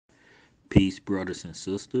Peace, brothers and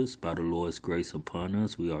sisters. By the Lord's grace upon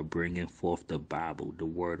us, we are bringing forth the Bible, the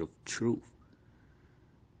word of truth.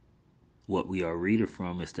 What we are reading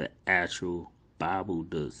from is the actual Bible,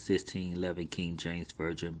 the 1611 King James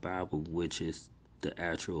Version Bible, which is the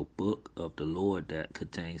actual book of the Lord that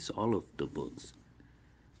contains all of the books.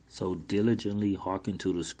 So diligently hearken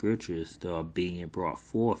to the scriptures that are being brought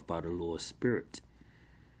forth by the Lord's Spirit.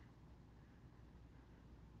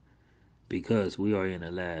 Because we are in the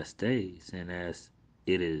last days, and as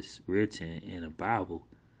it is written in the Bible,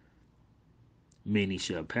 many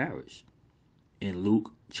shall perish. In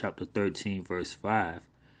Luke chapter 13, verse 5,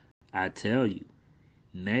 I tell you,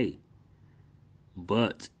 nay,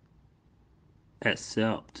 but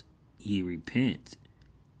except ye repent,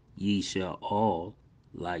 ye shall all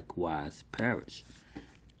likewise perish.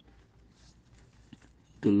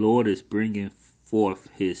 The Lord is bringing forth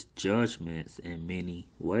his judgments in many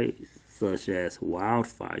ways, such as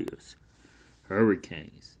wildfires,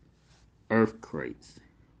 hurricanes, earthquakes,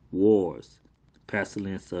 wars,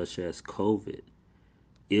 pestilence such as COVID,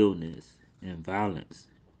 illness, and violence.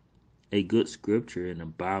 A good scripture in the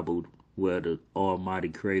Bible where the Almighty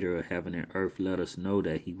Creator of heaven and earth let us know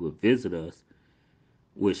that he will visit us,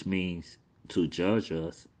 which means to judge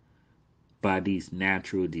us by these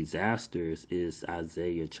natural disasters, is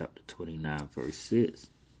Isaiah chapter 29, verse 6.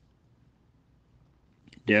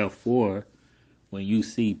 Therefore, when you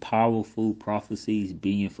see powerful prophecies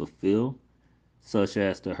being fulfilled, such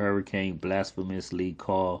as the hurricane blasphemously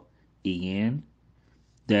called Ian,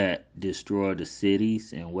 that destroyed the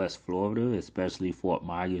cities in West Florida, especially Fort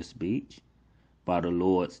Myers Beach, by the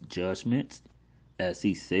Lord's judgments, as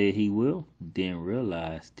he said he will, then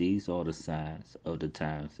realize these are the signs of the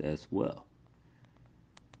times as well.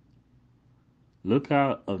 Look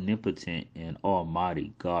how omnipotent and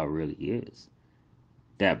almighty God really is,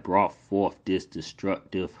 that brought forth this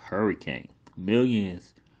destructive hurricane.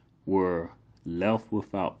 Millions were left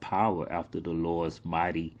without power after the Lord's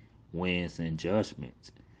mighty winds and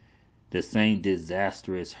judgments. The same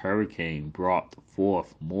disastrous hurricane brought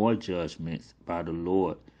forth more judgments by the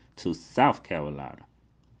Lord to South Carolina.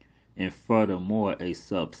 And furthermore, a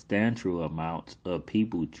substantial amount of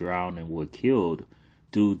people drowned and were killed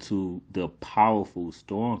due to the powerful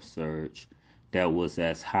storm surge that was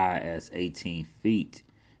as high as 18 feet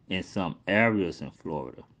in some areas in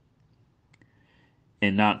Florida.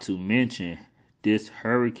 And not to mention, this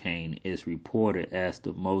hurricane is reported as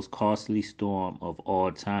the most costly storm of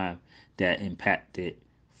all time that impacted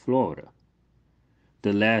Florida.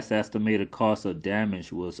 The last estimated cost of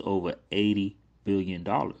damage was over $80 billion.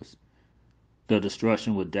 The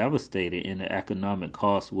destruction was devastating, and the economic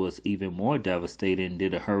cost was even more devastating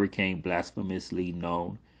than the hurricane blasphemously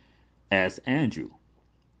known as Andrew.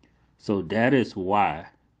 So that is why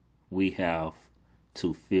we have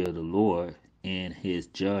to fear the Lord in his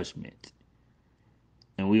judgment.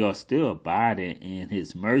 And we are still abiding in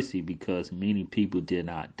his mercy because many people did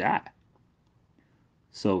not die.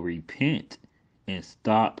 So repent and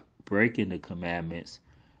stop breaking the commandments,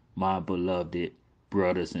 my beloved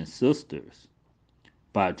brothers and sisters,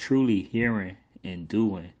 by truly hearing and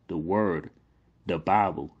doing the word, the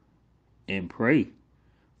Bible, and pray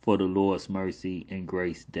for the Lord's mercy and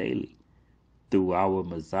grace daily through our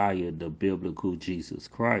Messiah, the biblical Jesus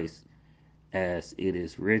Christ, as it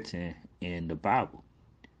is written in the Bible.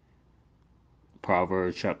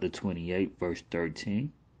 Proverbs chapter 28, verse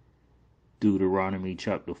 13. Deuteronomy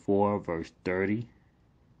chapter 4, verse 30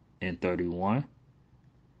 and 31.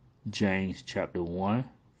 James chapter 1,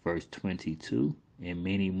 verse 22, and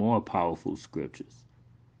many more powerful scriptures.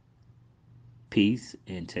 Peace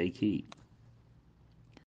and take heed.